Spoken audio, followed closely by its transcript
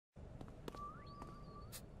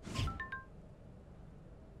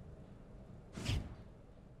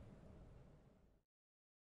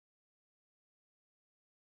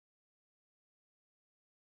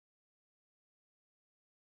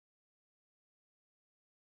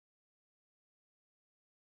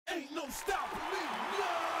Ain't no stopping me, no!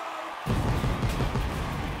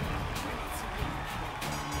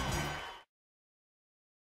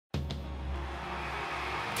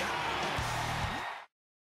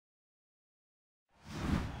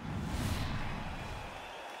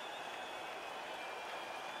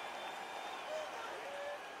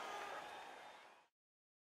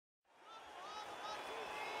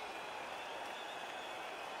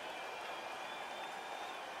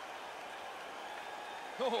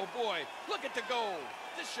 Oh boy, look at the goal.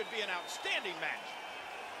 This should be an outstanding match.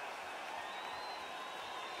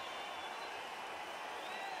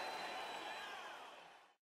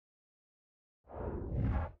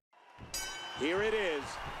 Here it is,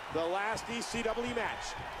 the last ECW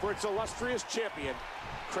match for its illustrious champion,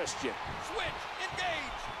 Christian. Switch,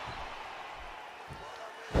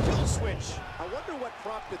 engage. Kill switch. I wonder what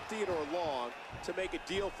prompted Theodore Long to make a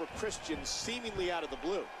deal for Christian seemingly out of the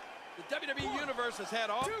blue. The WWE Universe has had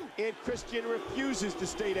all. And Christian refuses to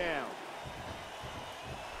stay down.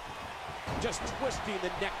 Just twisting the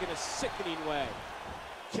neck in a sickening way.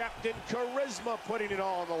 Captain Charisma putting it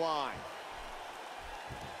all on the line.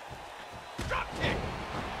 Drop kick.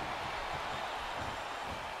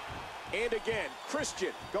 And again,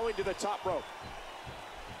 Christian going to the top rope.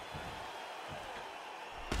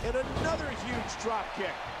 And another huge drop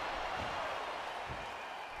kick.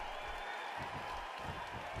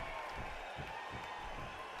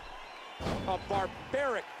 A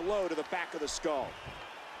barbaric blow to the back of the skull.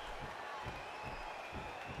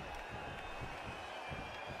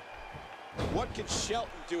 What can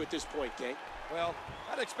Shelton do at this point, King? Well,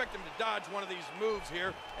 I'd expect him to dodge one of these moves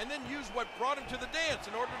here and then use what brought him to the dance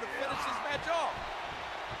in order to finish this match off.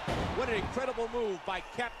 What an incredible move by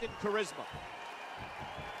Captain Charisma.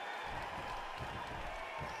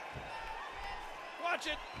 Watch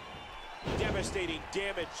it. Devastating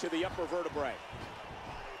damage to the upper vertebrae.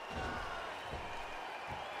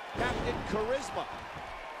 Captain Charisma.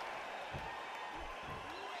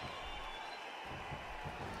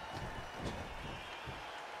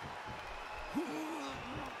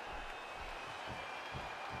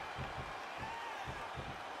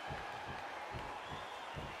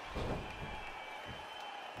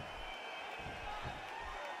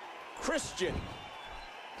 Christian.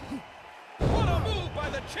 What a move by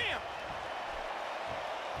the champ.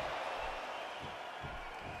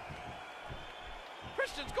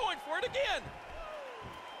 Christian's going for it again.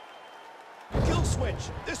 Kill switch.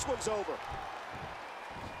 This one's over.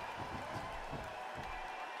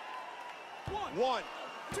 One,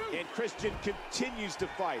 two. And Christian continues to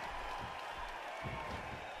fight.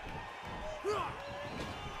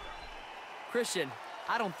 Christian,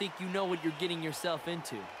 I don't think you know what you're getting yourself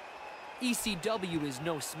into. ECW is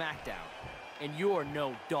no Smackdown, and you're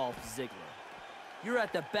no Dolph Ziggler. You're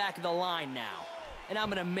at the back of the line now, and I'm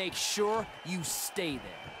gonna make sure you stay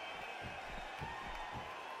there.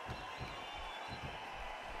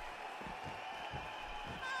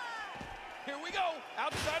 Here we go,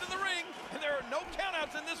 outside of the ring, and there are no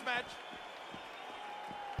countouts in this match.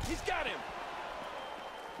 He's got him.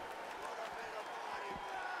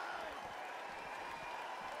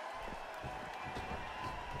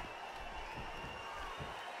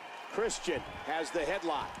 Christian has the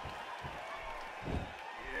headlock.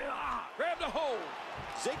 Grabbed a hold.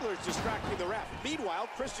 Ziggler's distracting the ref. Meanwhile,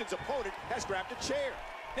 Christian's opponent has grabbed a chair.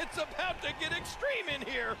 It's about to get extreme in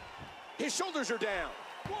here. His shoulders are down.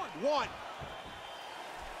 One.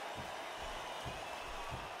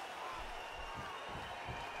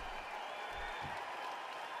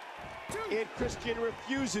 Two. And Christian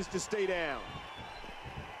refuses to stay down.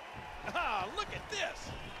 Ah, look at this.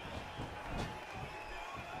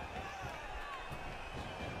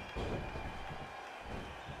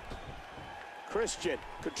 Christian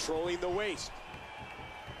controlling the waist.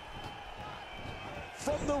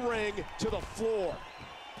 From the ring to the floor.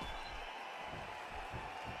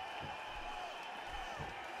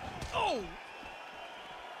 Oh!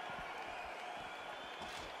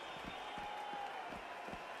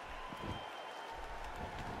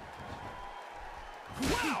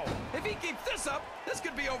 Wow! If he keeps this up, this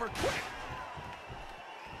could be over quick.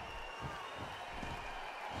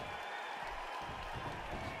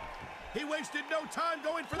 He wasted no time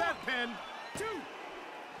going for that pin. 2,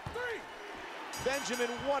 3. Benjamin,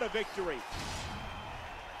 what a victory.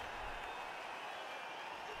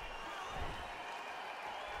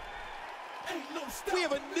 We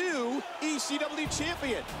have a new ECW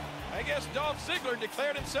champion. I guess Dolph Ziggler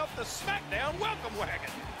declared himself the Smackdown welcome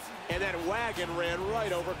wagon. And that wagon ran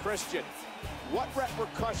right over Christian. What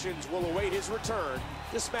repercussions will await his return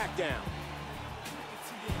to SmackDown?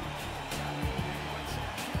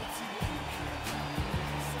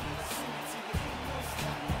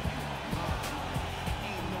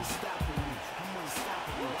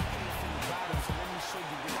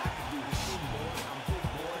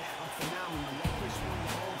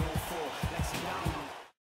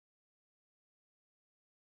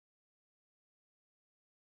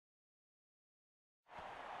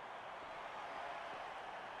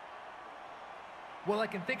 Well, I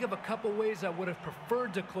can think of a couple ways I would have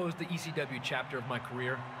preferred to close the ECW chapter of my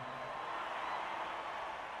career.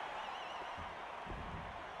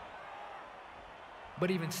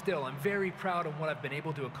 But even still, I'm very proud of what I've been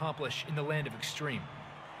able to accomplish in the land of extreme.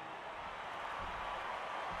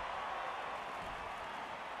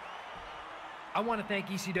 I want to thank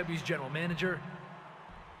ECW's general manager,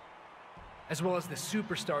 as well as the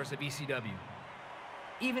superstars of ECW,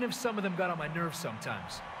 even if some of them got on my nerves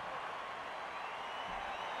sometimes.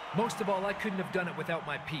 Most of all, I couldn't have done it without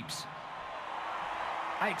my peeps.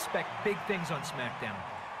 I expect big things on SmackDown,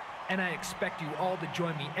 and I expect you all to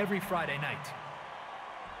join me every Friday night.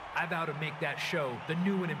 I vow to make that show the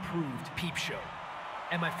new and improved Peep Show.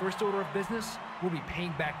 And my first order of business will be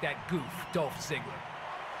paying back that goof, Dolph Ziggler.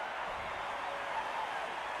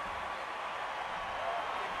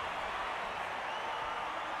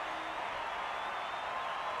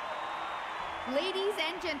 Ladies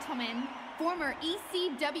and gentlemen, former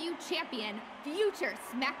ECW champion, future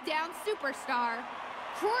SmackDown superstar,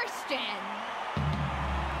 Christian.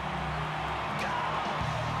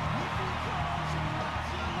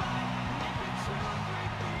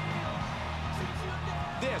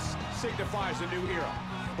 This signifies a new era,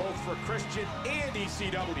 both for Christian and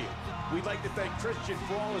ECW. We'd like to thank Christian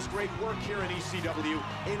for all his great work here in ECW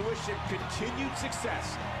and wish him continued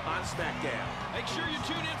success on SmackDown. Make sure you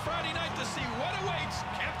tune in Friday night to see what awaits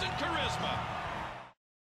Captain Charisma.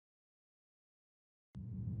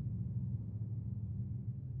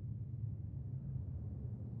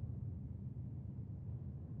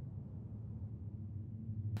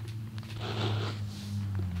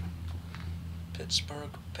 Pittsburgh,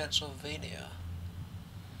 Pennsylvania.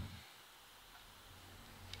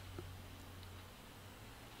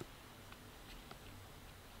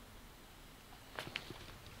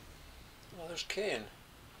 Oh, there's Kane.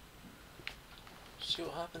 See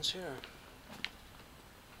what happens here.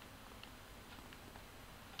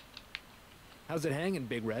 How's it hanging,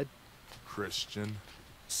 Big Red? Christian,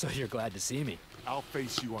 So you're glad to see me. I'll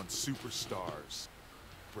face you on Superstars.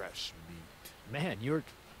 Fresh meat. Man, you're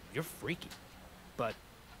freaky. But,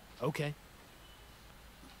 okay.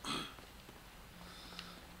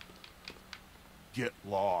 Get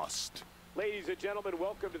lost. Ladies and gentlemen,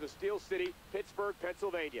 welcome to the Steel City, Pittsburgh,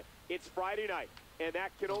 Pennsylvania. It's Friday night, and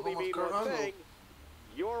that can only mean one thing.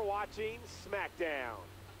 You're watching SmackDown.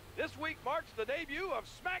 This week marks the debut of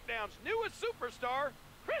SmackDown's newest superstar,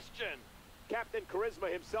 Christian. Captain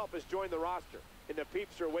Charisma himself has joined the roster, and the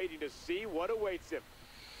peeps are waiting to see what awaits him.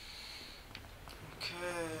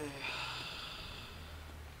 Okay.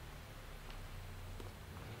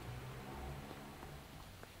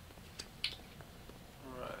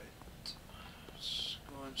 Right. Let's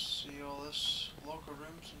go and see all this locker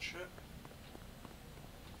rooms and shit.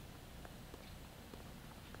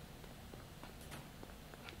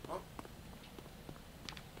 Oh.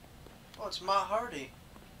 Oh, it's Matt Hardy.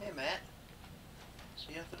 Hey, Matt.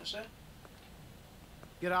 See anything to say?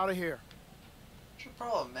 Get out of here. What's your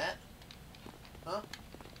problem, Matt? Huh?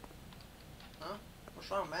 Huh? What's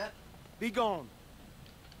wrong, Matt? Be gone.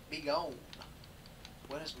 Be gone.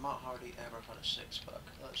 When has Matt Hardy ever had a six-pack?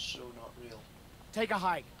 That's so not real. Take a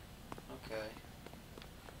hike. Okay.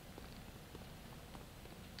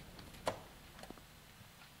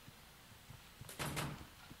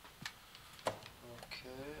 Okay,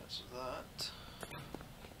 that's that.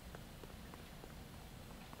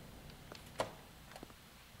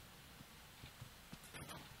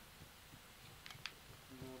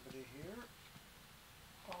 Nobody here.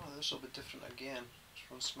 Oh, this will be different again. It's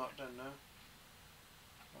from SmackDown now.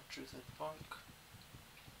 Our Truth and Punk.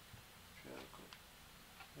 Jericho.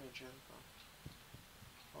 Yeah, Jericho.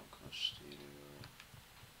 Punk Mysterio.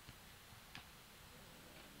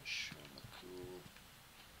 Michelle McCool.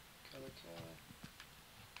 Kelly Kelly.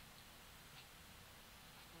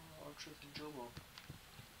 Oh, Our Truth and Jomo.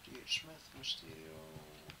 D.H. Smith, Mysterio.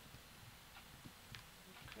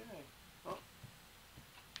 Okay. Oh.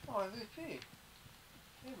 Oh, MVP.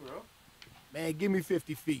 Hey, bro. Man, give me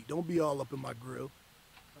 50 feet. Don't be all up in my grill.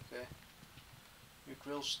 Okay. Your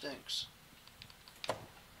grill stinks.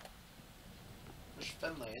 There's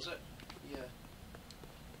Finlay, is it? Yeah.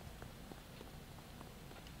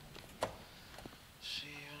 See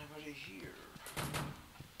anybody here?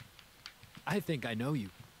 I think I know you.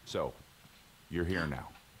 So, you're here now.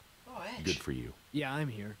 Oh, Edge. Good for you. Yeah, I'm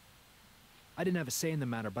here. I didn't have a say in the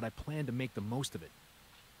matter, but I plan to make the most of it.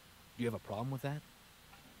 Do you have a problem with that,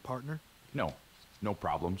 partner? No, no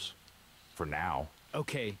problems. For now.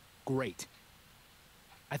 Okay, great.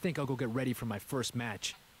 I think I'll go get ready for my first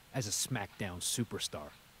match as a SmackDown superstar.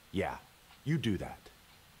 Yeah, you do that.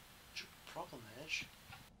 What's your problem, Edge?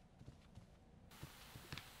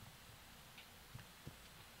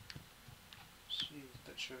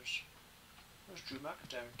 pictures. There's Drew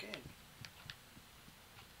McIntyre again.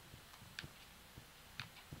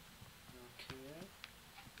 Okay.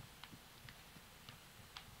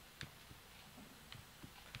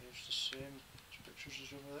 It's the same pictures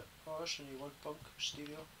as over there. Oh, that's a new one. Punk,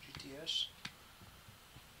 Stereo, GTS.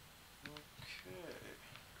 Okay.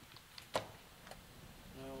 Now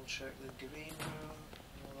we'll check the green room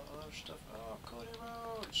and all that other stuff. Oh, Cody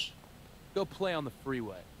Rhodes! Go play on the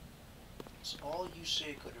freeway. It's all you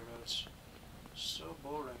say, Cody Rhodes. So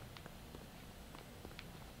boring.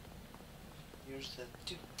 Here's the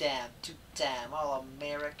two-time,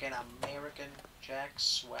 all-American, Jack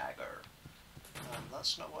Swagger.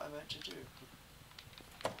 That's not what I meant to do.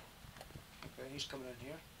 Okay, he's coming in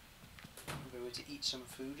here. Maybe to eat some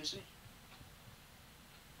food, is he?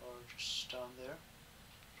 Or just stand there?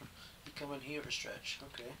 He come in here to stretch,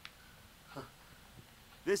 okay.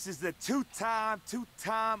 This is the two-time,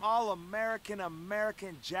 all-American,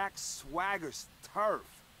 Jack Swagger's turf.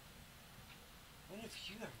 When have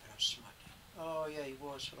you ever been on SmackDown? Oh yeah, he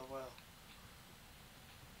was for a while.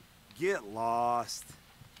 Get lost.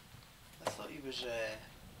 I thought he was,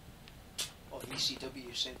 well,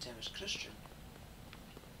 ECW same time as Christian.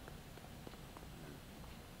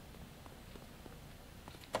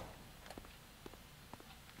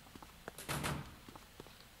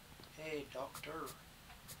 Hey, Doctor.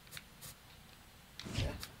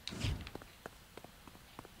 Yeah.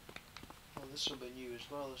 Oh, this will be new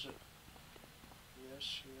as well, is it?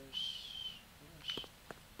 Yes.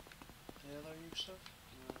 Any other new stuff?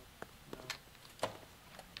 No.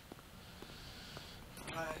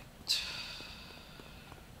 Right.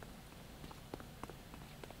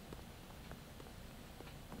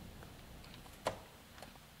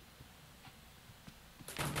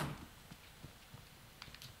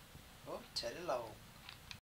 Oh, Teddy Long.